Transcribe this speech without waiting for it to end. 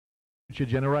future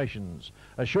generations,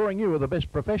 assuring you of the best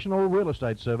professional real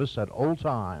estate service at all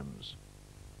times.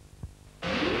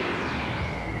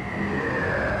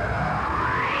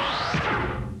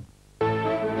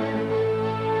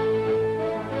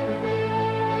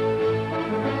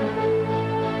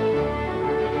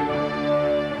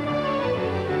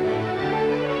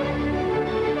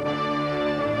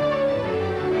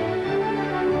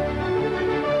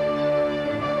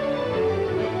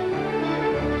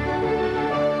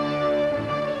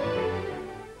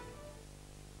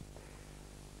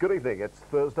 Good evening, it's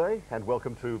Thursday and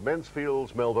welcome to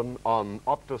Mansfields Melbourne on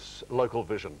Optus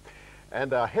LocalVision.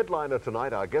 And our headliner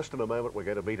tonight, our guest in a moment, we're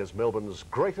going to meet as Melbourne's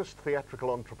greatest theatrical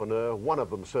entrepreneur, one of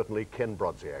them certainly Kenn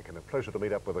Brodziak, and a pleasure to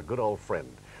meet up with a good old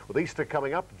friend. With Easter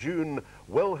coming up, June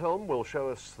Wilhelm will show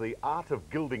us the art of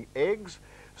gilding eggs.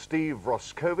 Steve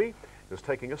Raskovy is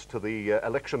taking us to the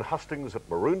election hustings at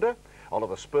Maroondah.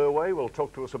 Oliver Spurway will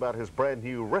talk to us about his brand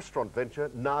new restaurant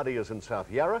venture, Nadia's in South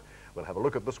Yarra. We'll have a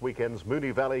look at this weekend's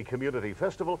Moonee Valley Community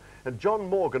Festival, and John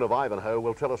Morgan of Ivanhoe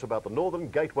will tell us about the Northern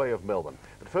Gateway of Melbourne.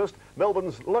 But first,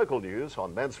 Melbourne's local news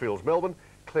on Mansfields Melbourne,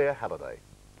 Claire Halliday.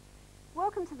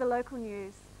 Welcome to the local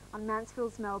news on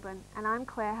Mansfields Melbourne, and I'm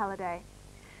Claire Halliday.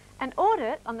 An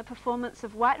audit on the performance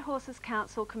of White Horses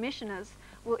Council commissioners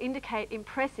will indicate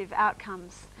impressive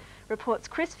outcomes, reports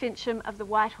Chris Fincham of the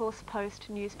White Horse Post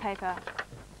newspaper.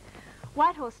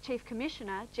 White Horse Chief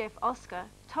Commissioner Jeff Oscar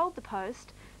told the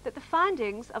Post that the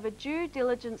findings of a due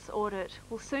diligence audit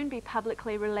will soon be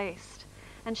publicly released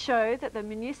and show that the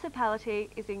municipality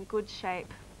is in good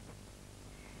shape.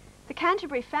 The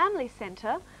Canterbury Family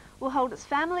Centre will hold its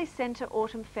Family Centre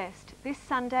Autumn Fest this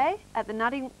Sunday at the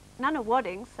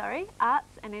Nunawading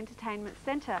Arts and Entertainment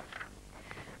Centre.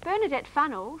 Bernadette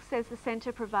Funnell says the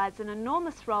centre provides an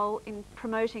enormous role in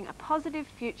promoting a positive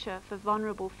future for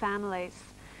vulnerable families,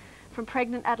 from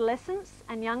pregnant adolescents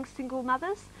and young single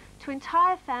mothers to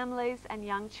entire families and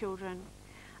young children.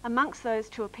 Amongst those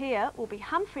to appear will be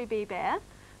Humphrey B. Bear,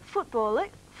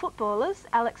 footballers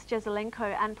Alex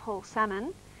Jezelenko and Paul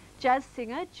Salmon, jazz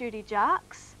singer Judy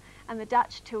Jarks, and the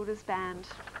Dutch Tildes Band.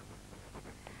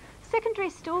 Secondary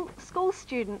school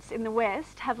students in the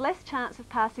West have less chance of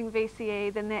passing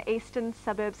VCE than their eastern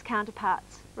suburbs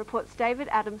counterparts, reports David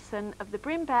Adamson of the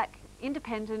Brimback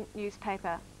Independent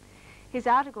newspaper. His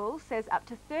article says up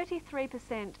to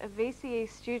 33% of VCE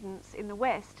students in the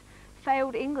West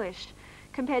failed English,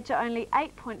 compared to only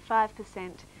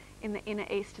 8.5% in the inner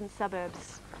eastern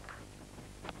suburbs.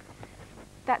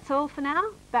 That's all for now.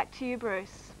 Back to you,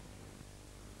 Bruce.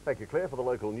 Thank you, Claire, for the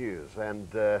local news.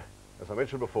 And as I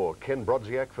mentioned before, Kenn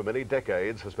Brodziak for many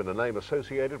decades has been a name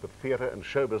associated with theatre and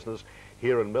show business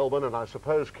here in Melbourne. And I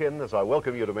suppose, Kenn, as I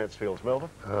welcome you to Mansfields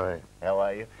Melbourne. Hi. How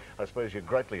are you? I suppose you're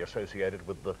greatly associated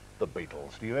with the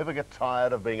Beatles. Do you ever get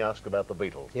tired of being asked about the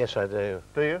Beatles? Yes, I do.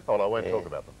 Do you? Oh, I won't talk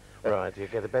about them. Right, you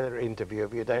get a better interview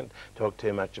if you don't talk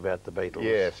too much about the Beatles.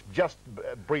 Yes, just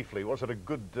briefly, was it a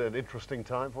good and interesting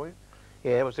time for you?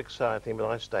 Yeah, it was exciting, but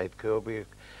I stayed cool because,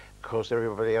 of course,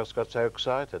 everybody else got so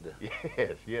excited.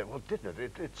 Yes, yeah, well, didn't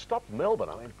it? It stopped Melbourne.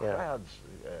 I mean, crowds.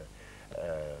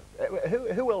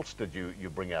 Who else did you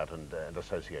bring out and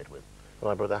associate with? Well,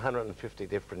 I brought 150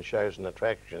 different shows and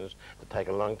attractions. It'd take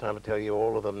a long time to tell you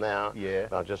all of them now. Yeah.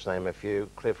 I'll just name a few.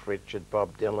 Cliff Richard,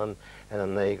 Bob Dylan, and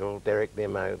an Eagle, Derek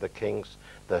Nemo, the Kinks,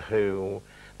 the Who,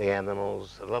 the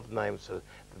Animals. A lot of names, the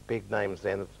big names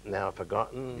then now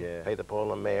forgotten. Yeah. Peter,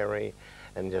 Paul and Mary,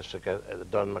 and just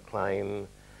Don McLean,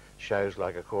 shows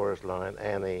like A Chorus Line,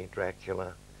 Annie,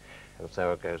 Dracula, and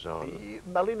so it goes on.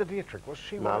 Marlene Dietrich, was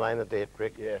she one? Marlene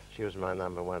Dietrich, yes. She was my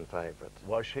 #1 favourite.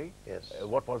 Was she? Yes.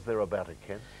 What was there about her,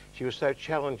 Kenn? She was so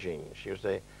challenging. She was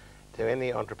to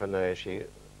any entrepreneur, she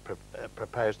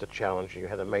proposed a challenge. You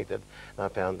had to meet it, and I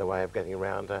found the way of getting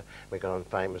around her. We got on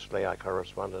famously. I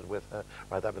corresponded with her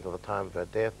right up until the time of her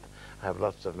death. I have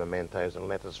lots of mementos and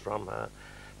letters from her,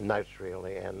 notes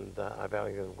really, and I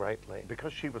value them greatly.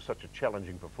 Because she was such a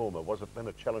challenging performer, was it then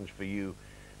a challenge for you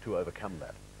to overcome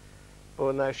that?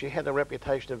 Well, no, she had a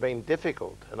reputation of being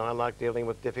difficult, and I like dealing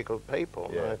with difficult people.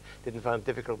 Yeah. I didn't find it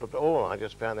difficult at all. I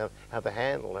just found out how to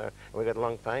handle her, and we got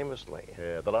along famously.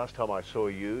 Yeah, the last time I saw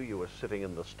you, you were sitting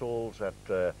in the stalls at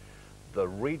the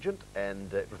Regent,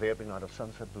 and it was the opening night of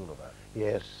Sunset Boulevard.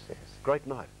 Yes, yes. Great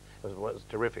night. It was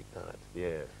a terrific night.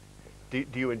 Yeah. Do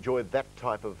you enjoy that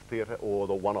type of theatre or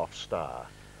the one-off star?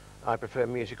 I prefer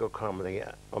musical comedy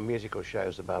or musical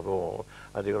shows above all.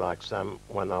 I do like some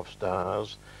one-off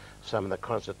stars. Some of the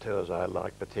concert tours I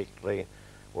liked particularly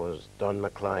was Don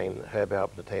McLean, Herb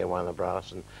Alpert, the Tijuana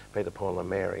Brass, and Peter, Paul and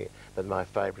Mary. But my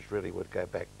favourites really would go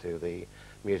back to the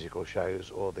musical shows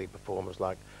or the performers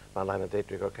like Marlene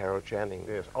Dietrich or Carol Channing.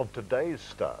 Yes, of today's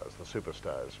stars, the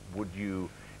superstars, would you,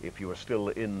 if you were still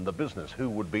in the business, who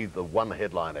would be the one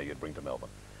headliner you'd bring to Melbourne?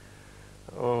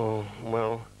 Oh,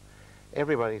 well,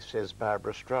 everybody says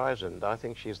Barbara Streisand. I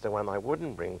think she's the one I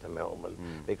wouldn't bring to Melbourne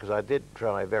because I did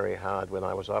try very hard when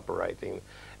I was operating,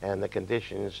 and the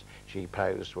conditions she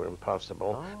posed were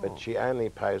impossible. Oh. But she only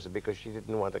posed it because she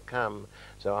didn't want to come,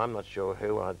 so I'm not sure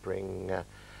who I'd bring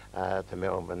to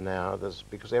Melbourne now.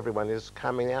 Because everyone is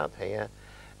coming out here,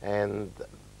 and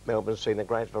Melbourne's seen a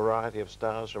great variety of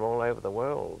stars from all over the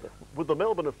world. Would the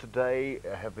Melbourne of today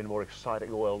have been more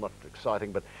exciting, well, not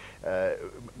exciting, but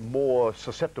more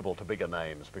susceptible to bigger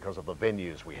names because of the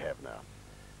venues we have now?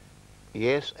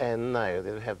 Yes and no.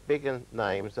 They have bigger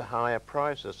names, the higher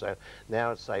prices. So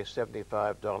now it's, say,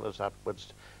 $75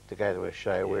 upwards to go to a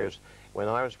show, whereas when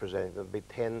I was presenting, it would be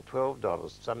 $10,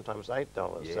 $12, sometimes $8.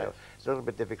 Yes. So it's a little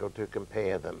bit difficult to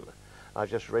compare them. I've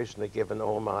just recently given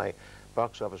all my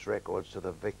box office records to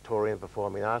the Victorian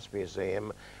Performing Arts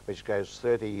Museum, which goes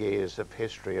 30 years of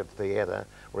history of theatre,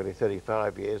 really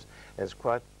 35 years, and it's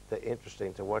quite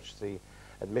interesting to watch the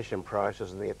admission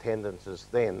prices and the attendances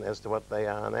then as to what they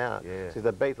are now. Yeah. See,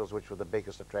 the Beatles, which were the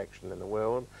biggest attraction in the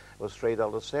world, was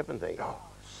 $3.70. Oh,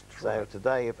 so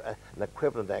today, if an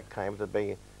equivalent of that came to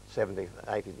be $70,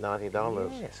 $80,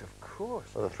 $90. yes, of course.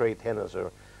 Well, the three tenors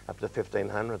are up to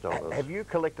 $1,500. Have you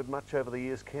collected much over the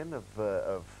years, Ken,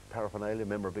 of paraphernalia,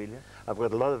 memorabilia? I've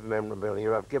got a lot of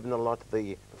memorabilia. I've given a lot to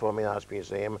the Performing Arts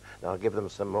Museum, and I'll give them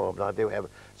some more, but I do have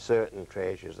certain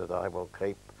treasures that I will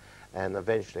keep, and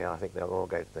eventually I think they'll all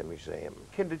go to the museum.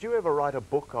 Ken, did you ever write a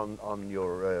book on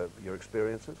your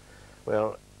experiences?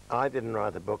 Well, I didn't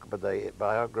write a book, but the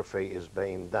biography is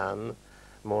being done,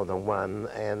 more than one,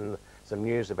 and some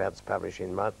news about its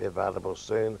publishing might be available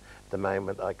soon. At the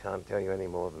moment, I can't tell you any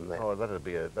more than that. Oh, that'd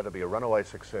be a runaway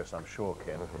success, I'm sure,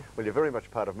 Ken. Well, you're very much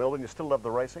part of Melbourne. You still love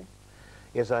the racing?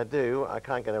 Yes, I do. I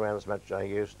can't get around as much as I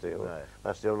used to. No.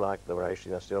 I still like the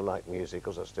racing, I still like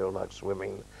musicals, I still like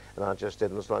swimming, and I just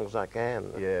did it as long as I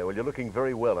can. Yeah, well, you're looking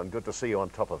very well, and good to see you on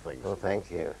top of things. Well, thank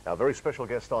you. Our very special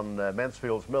guest on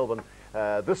Mansfields Melbourne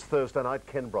this Thursday night,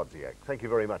 Kenn Brodziak. Thank you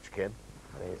very much, Ken.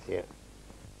 Thank you.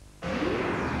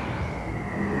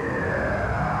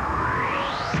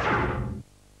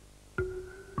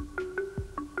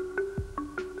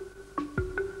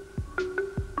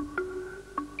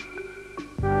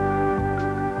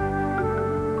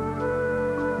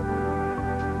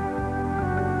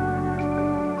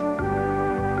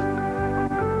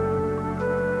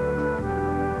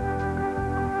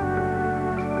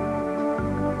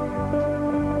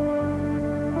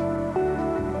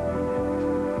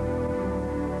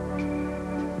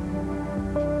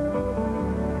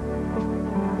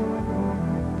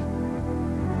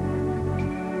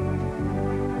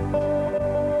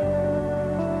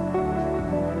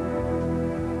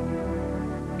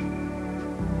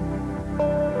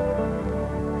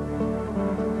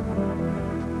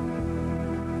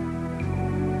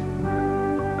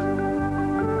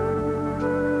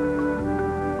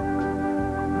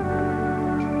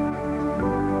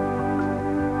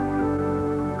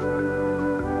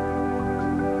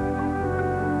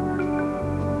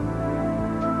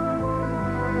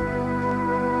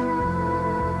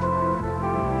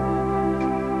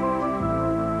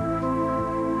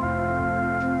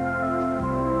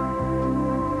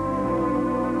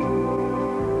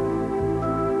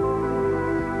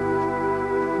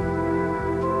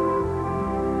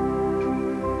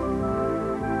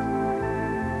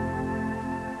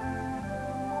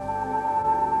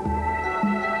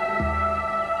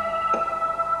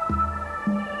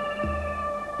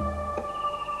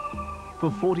 For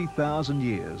 40,000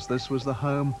 years, this was the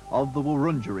home of the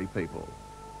Wurundjeri people.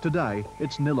 Today,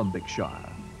 it's Nillumbik Shire,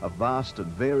 a vast and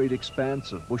varied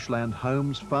expanse of bushland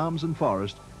homes, farms and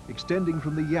forest, extending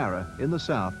from the Yarra in the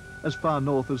south as far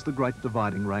north as the Great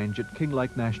Dividing Range at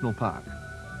Kinglake National Park.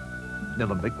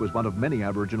 Nillumbik was one of many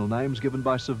Aboriginal names given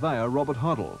by surveyor Robert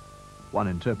Hoddle. One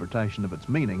interpretation of its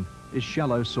meaning is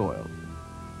shallow soil.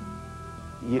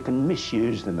 You can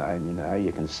misuse the name, you know,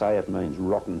 you can say it means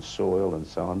rotten soil and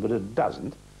so on, but it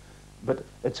doesn't. But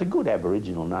it's a good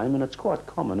Aboriginal name and it's quite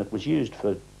common. It was used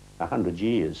for 100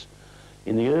 years.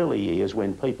 In the early years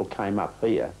when people came up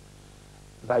here,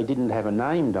 they didn't have a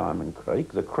name, Diamond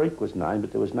Creek. The creek was named,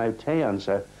 but there was no town.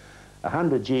 So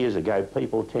 100 years ago,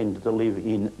 people tended to live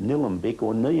in Nillumbik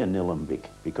or near Nillumbik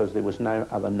because there was no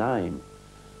other name.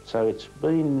 So it's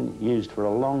been used for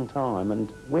a long time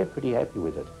and we're pretty happy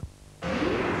with it.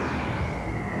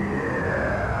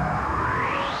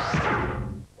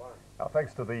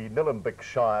 thanks to the Nillumbik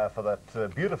Shire for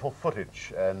that beautiful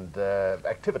footage and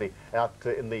activity out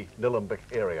in the Nillumbik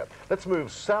area. Let's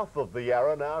move south of the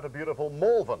Yarra now to beautiful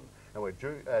Malvern. And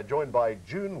we're joined by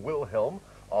June Wilhelm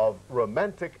of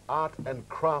Romantic Art and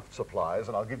Craft Supplies,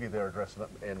 and I'll give you their address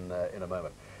in a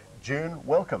moment. June,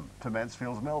 welcome to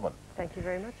Mansfields Melbourne. Thank you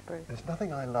very much, Bruce. There's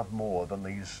nothing I love more than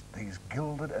these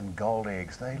gilded and gold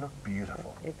eggs. They look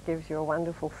beautiful. It gives you a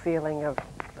wonderful feeling of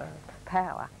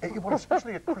power. Well,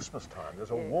 especially at Christmas time,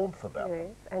 there's a warmth about them. Yes,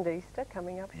 and Easter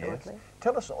coming up shortly.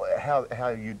 Tell us how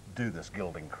you do this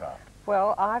gilding craft.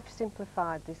 Well, I've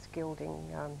simplified this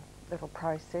gilding little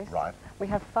process. Right. We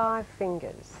have 5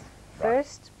 fingers. Right.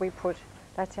 First, we put,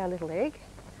 that's our little egg,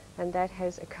 and that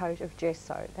has a coat of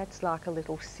gesso. That's like a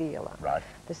little sealer. Right.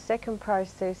 The second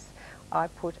process, I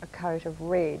put a coat of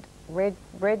red. Red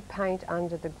paint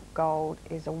under the gold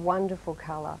is a wonderful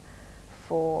colour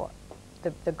for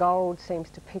the gold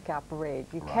seems to pick up red.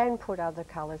 You can put other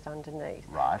colours underneath.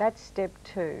 Right. That's step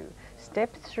 2.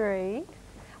 Step 3,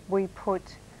 we put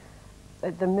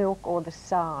the milk or the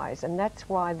size, and that's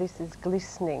why this is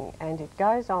glistening, and it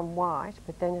goes on white,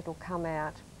 but then it'll come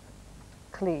out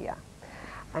clear.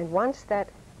 And once that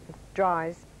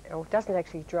dries, or doesn't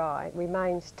actually dry, it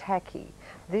remains tacky,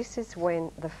 this is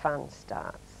when the fun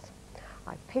starts.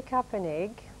 I pick up an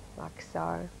egg, like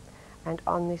so, and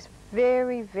on this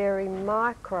very, very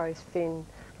micro thin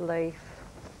leaf,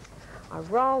 I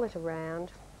roll it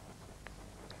around,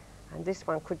 and this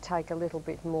one could take a little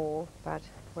bit more, but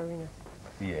we're in a...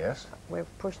 Yes. We've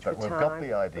pushed but for we've time. got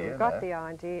the idea. We've got the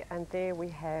idea, and there we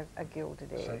have a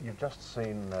gilded egg. So you've just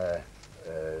seen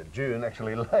June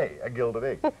actually lay a gilded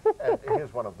egg, and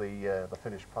here's one of the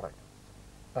finished product.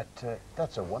 But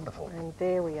that's a wonderful. And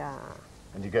there we are.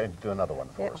 And you're going to do another one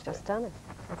for Yep, us. just done it.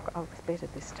 I was better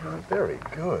this time. Very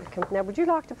good. Now, would you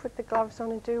like to put the gloves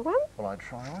on and do one? Well, I'd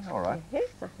try one. All right. Yes,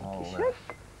 I think you should.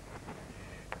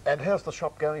 And how's the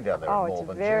shop going down there in Malvern?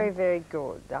 Oh, it's very, June? very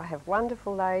good. I have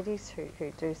wonderful ladies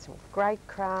who do some great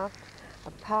craft.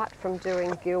 Apart from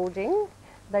doing gilding,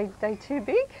 they too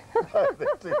big. No,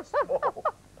 they're too small.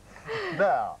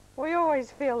 Now, we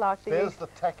always feel like there's the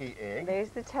tacky egg. There's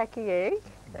the tacky egg.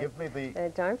 Give me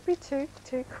the... don't be too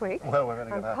quick. Well, we're going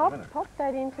to get half a minute. Pop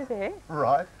that into there.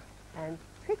 Right. And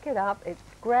pick it up. It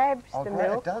grabs the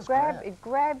milk. It does grab. It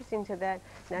grabs into that.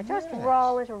 Now just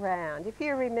roll it around. If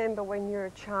you remember when you were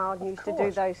a child, you used to do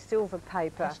those silver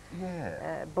paper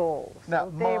balls. Now,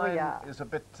 well, there mine we are. is a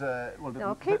bit...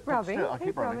 no, keep rubbing. Still, I'll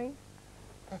keep rubbing.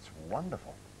 That's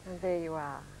wonderful. And there you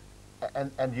are.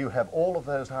 And you have all of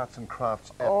those arts and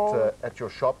crafts at your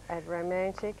shop? At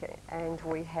Romantic, and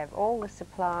we have all the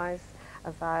supplies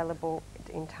available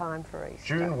in time for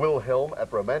Easter. June Wilhelm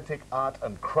at Romantic Art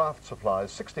and Craft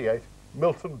Supplies, 68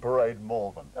 Milton Parade,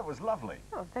 Malvern. That was lovely.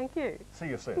 Oh, thank you. See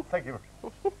you soon. Thank you.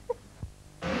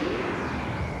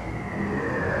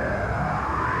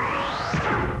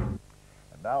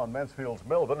 Now in Mansfields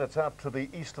Melbourne, it's out to the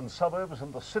eastern suburbs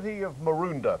and the city of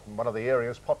Maroondah. And one of the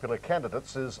area's popular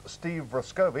candidates is Steve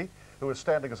Raskovy, who is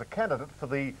standing as a candidate for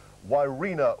the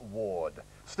Wyrena ward.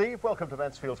 Steve, welcome to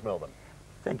Mansfields Melbourne.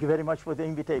 Thank you very much for the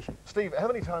invitation. Steve, how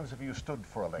many times have you stood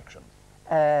for election?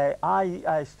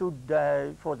 I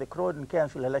stood for the Croydon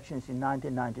Council elections in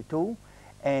 1992,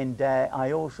 and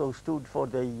I also stood for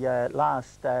the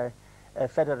last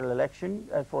federal election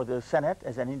for the Senate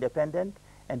as an independent,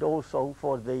 and also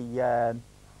for the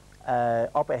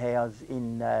upper house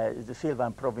in the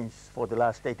Sylvan province for the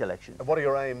last state election. And what are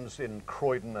your aims in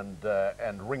Croydon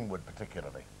and Ringwood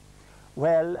particularly?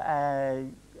 Well,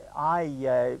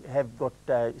 I have got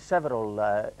several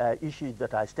issues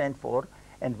that I stand for,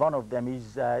 and one of them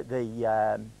is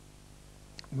the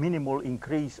minimal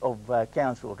increase of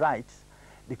council rights,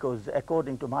 because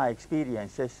according to my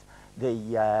experiences,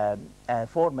 the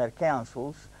former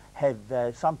councils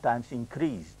have sometimes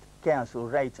increased council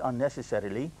rates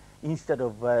unnecessarily instead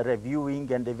of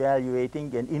reviewing and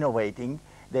evaluating and innovating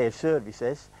their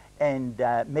services and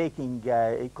making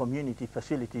community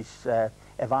facilities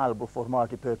available for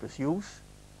multi-purpose use.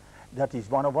 That is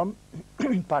one of them.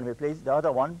 Pardon me, please. The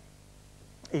other one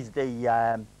is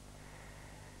the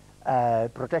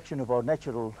protection of our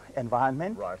natural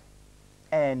environment. Right.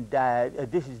 And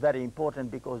this is very important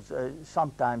because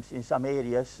sometimes in some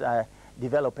areas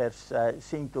developers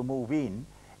seem to move in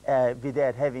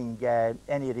without having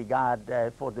any regard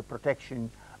for the protection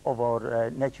of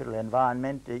our natural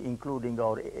environment, including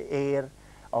our air,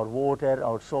 our water,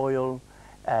 our soil,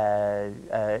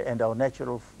 and our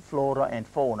natural flora and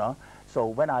fauna. So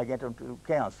when I get onto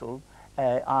council,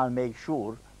 I'll make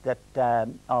sure that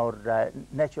our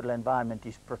natural environment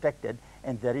is protected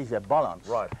and there is a balance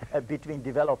between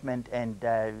development and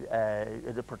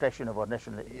the protection of our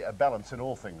national... Yeah, balance in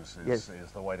all things is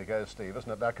the way to go, Steve,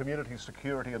 isn't it? Now, community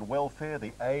security and welfare,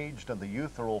 the aged and the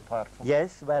youth are all part of it.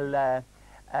 Yes, well,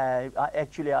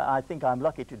 actually, I think I'm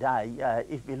lucky today.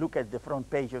 If we look at the front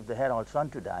page of the Herald Sun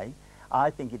today, I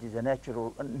think it is a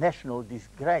national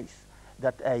disgrace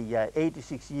that a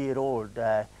 86-year-old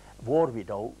war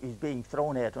widow is being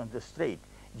thrown out on the street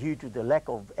due to the lack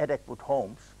of adequate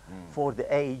homes for the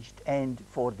aged and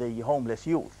for the homeless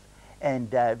youth.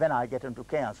 And when I get into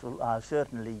council, I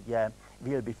certainly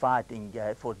will be fighting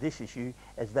for this issue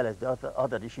as well as the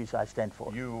other issues I stand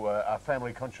for. You are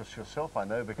family conscious yourself, I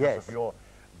know, because of your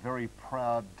very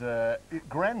proud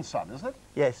grandson, isn't it?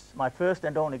 Yes, my first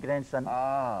and only grandson.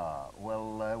 Ah,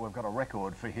 well, we've got a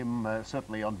record for him,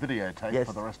 certainly on videotape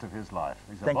for the rest of his life.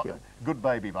 He's a good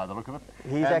baby by the look of it.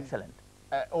 He's excellent.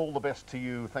 All the best to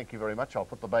you. Thank you very much. I'll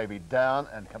put the baby down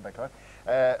and come back to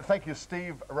it. Thank you,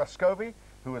 Steve Raskovy,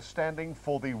 who is standing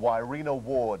for the Wyrena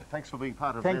ward. Thanks for being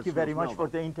part of Thank you very much for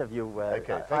the interview.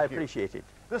 I appreciate it.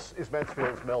 This is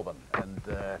Mansfields Melbourne, and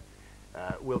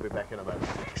we'll be back in a moment.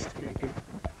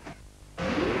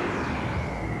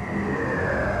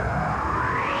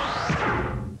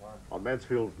 On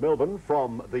Mansfields Melbourne,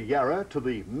 from the Yarra to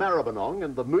the Maribyrnong,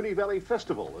 and the Moonee Valley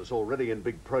Festival is already in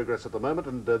big progress at the moment,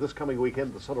 and this coming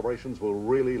weekend the celebrations will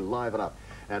really liven up.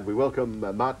 And we welcome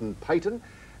Martin Payton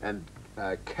and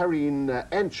Karine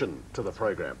Anchin to the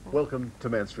program. Welcome to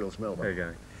Mansfields Melbourne. There you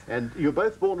go. And you're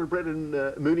both born and bred in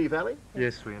Moonee Valley?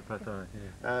 Yes, we both are,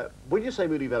 yeah. When you say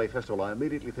Moonee Valley Festival, I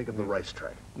immediately think of the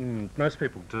racetrack. Most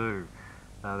people do.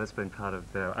 That's been part of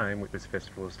our aim with this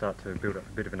festival, to start to build up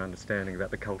a bit of an understanding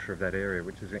about the culture of that area,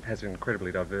 which has an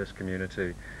incredibly diverse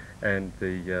community, and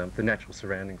the natural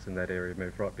surroundings in that area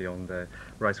move right beyond the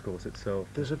racecourse itself.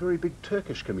 There's a very big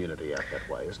Turkish community out that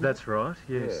way, isn't there? That's right,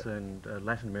 yes, and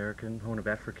Latin American, Horn of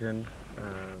African,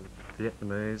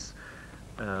 Vietnamese.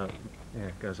 Yeah,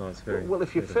 it goes on. It's very well,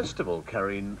 if your festival,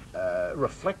 Karine,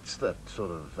 reflects that sort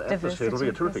of atmosphere, it'll be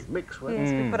a terrific mix, won't it?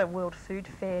 Yes, we've got a World Food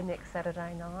Fair next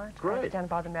Saturday night. Great. Down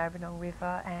by the Maribyrnong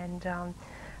River, and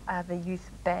the youth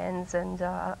bands and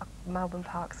Melbourne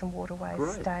Parks and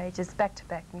Waterways stages,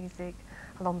 back-to-back music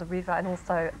along the river, and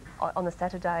also on the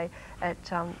Saturday at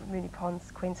Moonee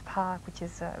Ponds, Queen's Park, which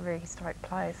is a very historic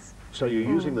place. So you're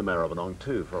using the Maribyrnong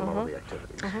too for a lot of the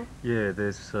activities? Yeah,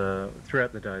 there's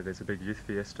throughout the day there's a big youth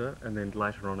fiesta, and then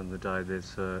later on in the day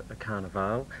there's a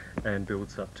carnival, and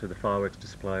builds up to the fireworks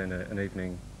display and an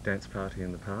evening dance party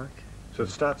in the park. So it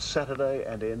starts Saturday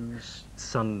and ends?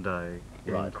 Sunday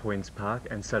in Queen's Park,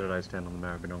 and Saturday's down on the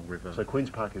Maribyrnong River. So Queen's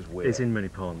Park is where? It's in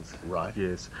Moonee Ponds. Right.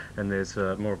 Yes, and there's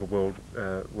more of a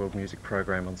world music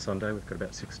program on Sunday. We've got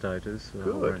about 6 stages.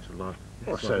 Good.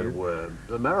 Well, so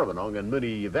the Maribyrnong and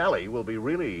Moonee Valley will be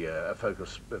really a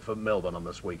focus for Melbourne on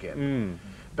this weekend.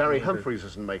 Barry Humphries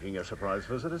isn't making a surprise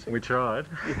visit, is he? We tried.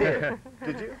 Yeah.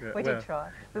 Did you? We did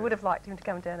try. We would have liked him to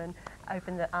come down and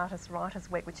open the Artists Writers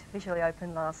Week, which officially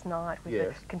opened last night with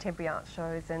the contemporary art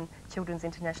shows and children's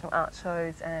international art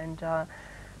shows, and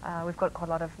we've got quite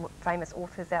a lot of famous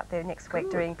authors out there next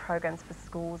week doing programs for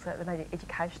schools, maybe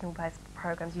educational-based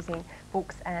programs using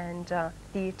books and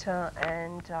theatre,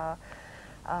 and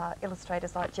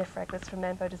illustrators like Jeff Raglis from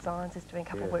Mambo Designs is doing a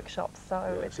couple of workshops,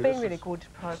 so it's been really good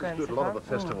programs. A lot of the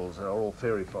festivals are all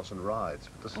fairy floss and rides,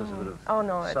 but this is a bit of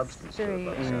substance.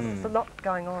 There's a lot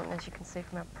going on, as you can see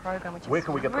from our program, which is Where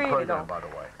can we get the program, by the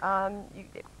way?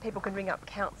 People can ring up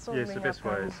council. Yes, the best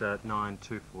way is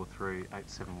 9243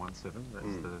 8717.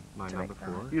 That's the main number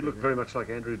for it. You look very much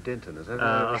like Andrew Denton, is that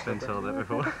right? I've been told that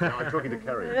before. No, I'm talking to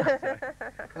Carrie.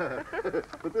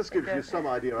 But this gives you some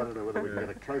idea, I don't know whether we can get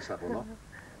a close-up or not,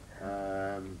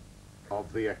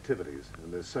 of the activities,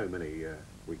 and there's so many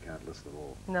we can't list them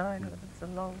all. No, it's a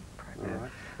long program. All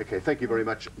right. Okay, thank you very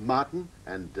much, Martin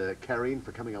and Karine,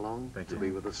 for coming along to be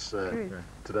with us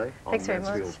today on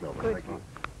Mansfields Melbourne. Thank you.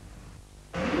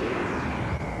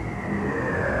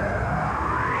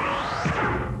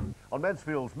 On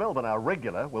Mansfields Melbourne, our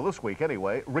regular, well this week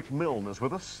anyway, Rick Milne is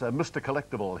with us, Mr.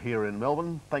 Collectible here in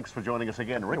Melbourne. Thanks for joining us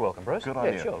again, Rick. You're welcome, Bruce. Good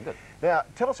on you. Sure, good. Now,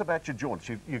 tell us about your jaunts.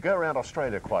 You go around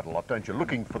Australia quite a lot, don't you,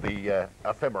 looking for the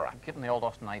ephemera? I'm getting the old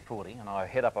Austin A40, and I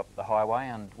head up the highway,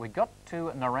 and we got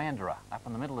to Narrandera, up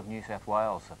in the middle of New South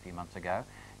Wales a few months ago,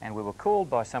 and we were called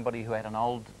by somebody who had an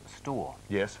old store.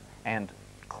 Yes. And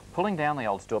pulling down the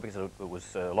old store, because it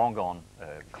was long gone,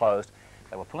 closed,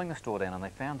 they were pulling the store down, and they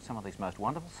found some of these most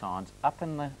wonderful signs up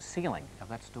in the ceiling of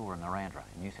that store in Narrandera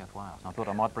in New South Wales. And I thought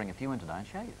I might bring a few in today and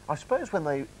show you. I suppose when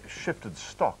they shifted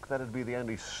stock, that'd be the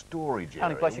only storage area.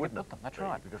 Only place you could put them, that's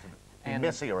right. And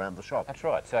messy around the shop. That's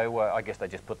right. So I guess they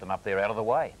just put them up there out of the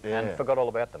way and Yeah. forgot all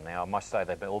about them. Now, I must say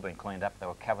they've all been cleaned up. They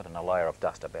were covered in a layer of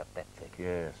dust about that thick.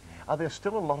 Yes. Are there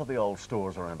still a lot of the old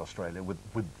stores around Australia with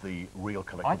the real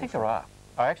collectibles? I think there are.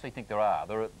 I actually think there are.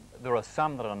 There are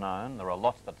some that are known. There are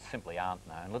lots that simply aren't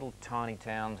known. Little tiny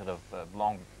towns that have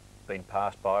long been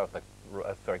passed by. With the,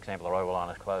 for example, the railway line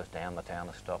has closed down, the town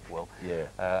has stopped. Well, Yeah.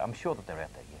 I'm sure that they're out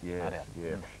there. Yeah, no doubt.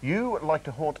 Yeah. You like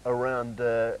to haunt around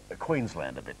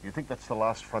Queensland a bit. You think that's the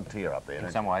last frontier up there? In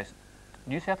don't some you? ways.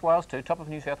 New South Wales too, top of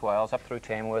New South Wales, up through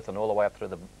Tamworth and all the way up through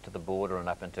to the border and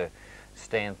up into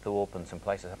Stanthorpe and some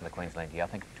places up in the Queensland. Yeah, I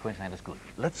think Queensland is good.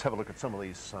 Let's have a look at some of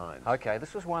these signs. Okay,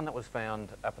 this was one that was found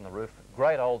up in the roof.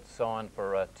 Great old sign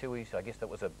for Tui's. I guess that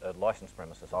was a licensed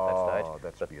premises at that stage. Oh,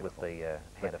 that's but beautiful. with the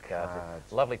head of cards.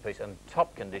 cards. Lovely piece and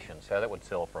top condition. So that would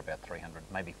sell for about $300,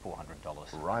 maybe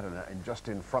 $400. Right, and just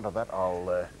in front of that, I'll...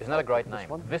 Isn't that a great this name?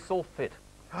 one? Vissel Fit.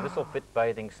 Vissel Fit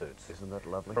bathing suits. Isn't that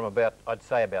lovely? From about, I'd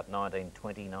say about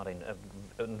 1920,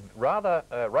 rather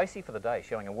racy for the day,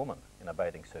 showing a woman in a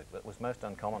bathing suit. That was most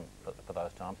uncommon for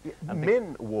those times. Yeah, And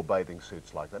men wore bathing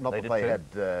suits like that. Not They that did they too.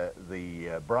 had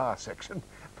the bra section,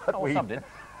 but Oh, some did.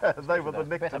 they were the Those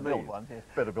neck to better built knees. ones, yes.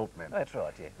 Better built men. That's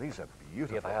right, yeah. These are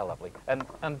beautiful. Yeah, they are lovely. And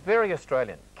very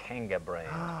Australian, Kanga brand.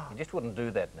 You just wouldn't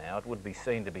do that now. It would be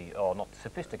seen to be, not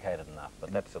sophisticated enough,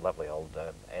 but that's a lovely old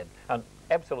ad. And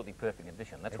absolutely perfect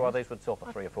condition. That's why these would sell for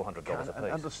 $300 or $400 a Can't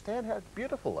piece. understand how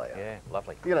beautiful they are. Yeah,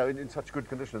 lovely. You know, in such good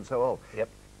condition and so old. Yep.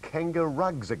 Kanga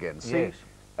rugs again. See, Yes.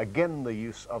 again the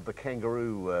use of the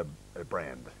kangaroo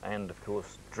brand. And of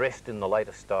course, dressed in the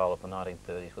latest style of the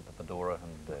 1930s with the fedora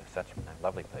and such.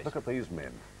 Lovely piece. Look at these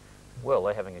men. Well,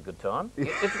 they're having a good time.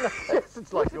 Yes,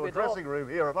 it's like Looks a your bit dressing room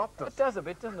here at Optus. It does a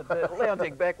bit, doesn't it?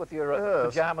 Lounging back with your Yes.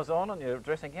 pyjamas on and your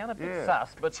dressing gown, a bit Yeah.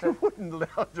 sus, but You wouldn't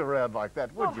lounge around like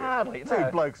that, would Well, you? hardly, Two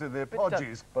no. blokes in their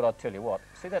podgies. But I'll tell you what,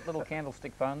 see that little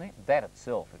candlestick phone there? That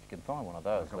itself, if you can find one of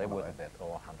those, got they're one worth of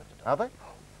about hundreds of Are dollars. they?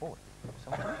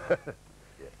 Forward.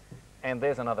 And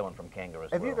there's another one from Kanga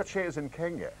as Have well. you got shares in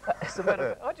Kanga? As a matter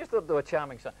of fact, I just thought they were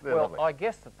charming. They're Well, lovely. I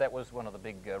guess that was one of the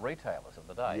big retailers of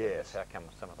the day. Yes. That's how come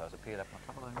some of those appeared up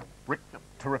on top of those. Rick,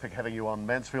 terrific having you on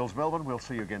Mansfields Melbourne. We'll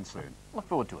see you again soon. Look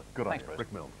forward to it. Good Thanks, on you. Bruce.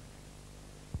 Rick Milne.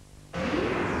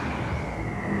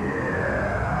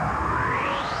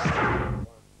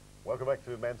 Welcome back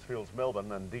to Mansfields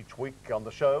Melbourne, and each week on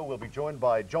the show we'll be joined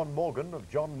by John Morgan of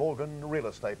John Morgan Real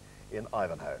Estate in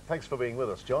Ivanhoe. Thanks for being with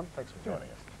us, John. Thanks for joining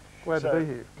us. Glad to be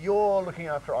here. You're looking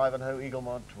after Ivanhoe,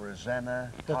 Eaglemont,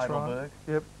 Rosanna, That's Heidelberg.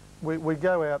 right. Yep. We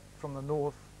go out from the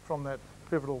north, from that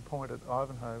pivotal point at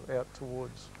Ivanhoe, out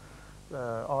towards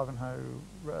Ivanhoe,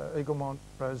 Eaglemont,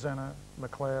 Rosanna,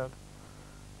 McLeod,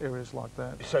 areas like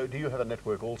that. So do you have a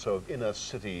network also of inner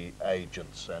city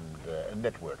agents and a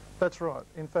network? That's right.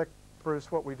 In fact,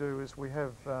 Bruce, what we do is we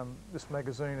have, this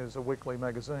magazine is a weekly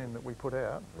magazine that we put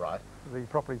out, Right. the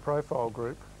Property Profile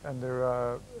Group, and there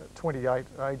are 28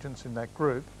 agents in that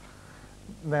group.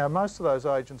 Now, most of those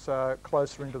agents are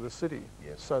closer into the city.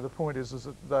 Yes. So the point is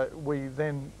that we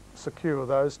then secure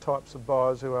those types of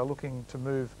buyers who are looking to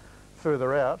move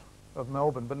further out of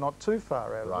Melbourne, but not too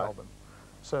far out of Right. Melbourne.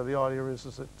 So the idea is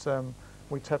that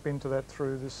we tap into that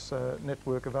through this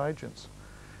network of agents,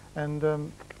 and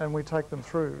we take them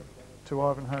through to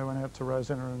Ivanhoe and out to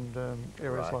Rosanna and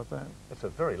areas Right. like that. It's a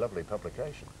very lovely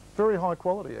publication. Very high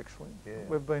quality, actually. Yeah.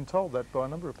 We've been told that by a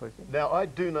number of people. Now, I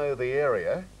do know the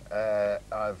area.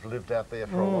 I've lived out there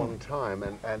for a long time,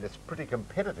 and it's pretty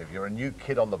competitive. You're a new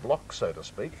kid on the block, so to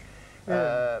speak.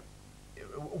 Yeah.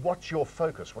 What's your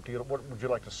focus? What would you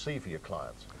like to see for your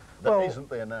clients that Well, isn't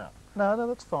there now? No,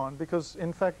 that's fine, because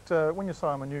in fact, when you say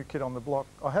I'm a new kid on the block,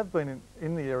 I have been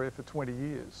in the area for 20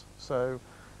 years. So,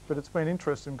 but it's been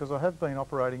interesting because I have been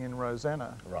operating in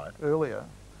Rosanna Right. earlier,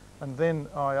 and then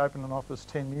I opened an office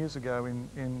 10 years ago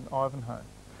in Ivanhoe.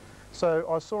 So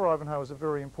I saw Ivanhoe as a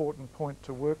very important point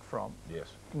to work from, Yes.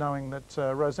 knowing that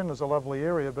Rosanna's a lovely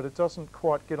area, but it doesn't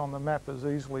quite get on the map as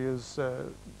easily as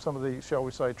some of the, shall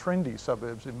we say, trendy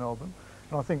suburbs in Melbourne.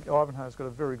 And I think Ivanhoe's got a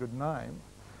very good name.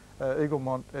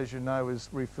 Eaglemont, as you know, is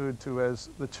referred to as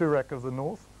the Toorak of the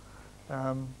North,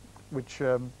 which,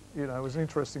 you know, is an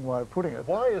interesting way of putting it.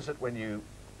 Why is it when you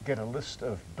get a list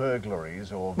of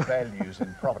burglaries or values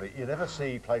in property, you never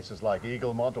see places like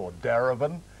Eaglemont or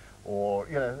Darebin or,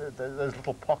 you know, those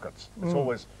little pockets? It's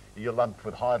always, you're lumped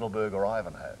with Heidelberg or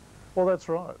Ivanhoe. Well, that's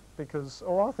right, because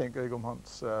I think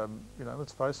Eaglemont's, you know,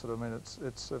 let's face it, I mean,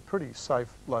 it's a pretty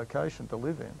safe location to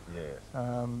live in. Yes.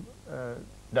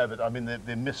 No, but I mean,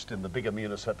 they're missed in the bigger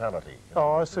municipality.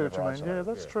 Oh, I see what you Right mean. side, Yeah,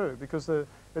 that's true, because it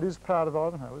is part of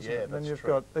Ivanhoe, isn't Yeah, it? And then that's you've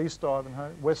true. got East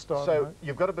Ivanhoe, West Ivanhoe. So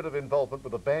you've got a bit of involvement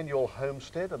with the Banyule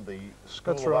Homestead and the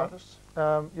School That's of right. Artists?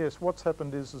 Yes, what's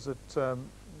happened is that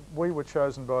we were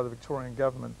chosen by the Victorian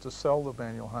government to sell the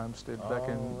Banyule Homestead back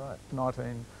in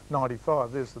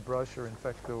 1995. There's the brochure, in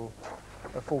fact,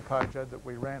 a full-page ad that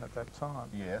we ran at that time.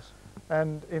 Yes.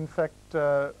 And in fact,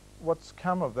 what's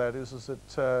come of that is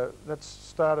that that's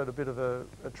started a bit of a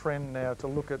trend now to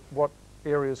look at what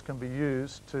areas can be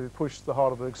used to push the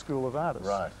Heidelberg School of Artists.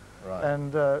 Right, right.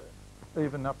 And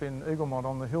even up in Eaglemont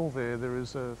on the hill there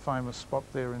is a famous spot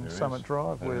there in Summit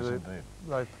Drive where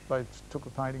they took a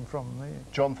painting from there.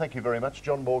 John, thank you very much.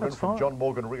 John Morgan That's from fine. John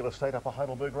Morgan Real Estate up a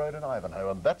Heidelberg Road in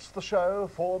Ivanhoe. And that's the show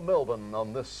for Melbourne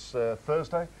on this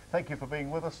Thursday. Thank you for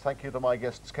being with us. Thank you to my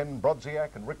guests Kenn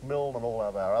Brodziak and Rick Milne and all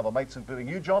of our other mates, including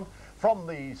you, John, from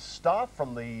the staff,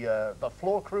 from the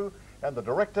floor crew and the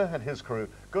director and his crew.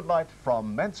 Good night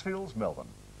from Mansfields, Melbourne.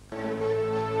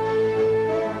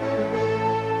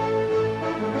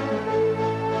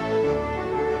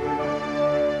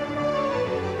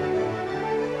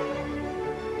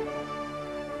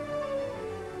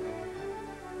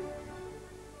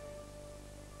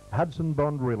 Hudson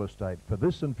Bond Real Estate for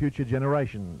this and future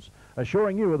generations,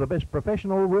 assuring you of the best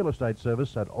professional real estate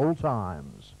service at all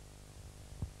times.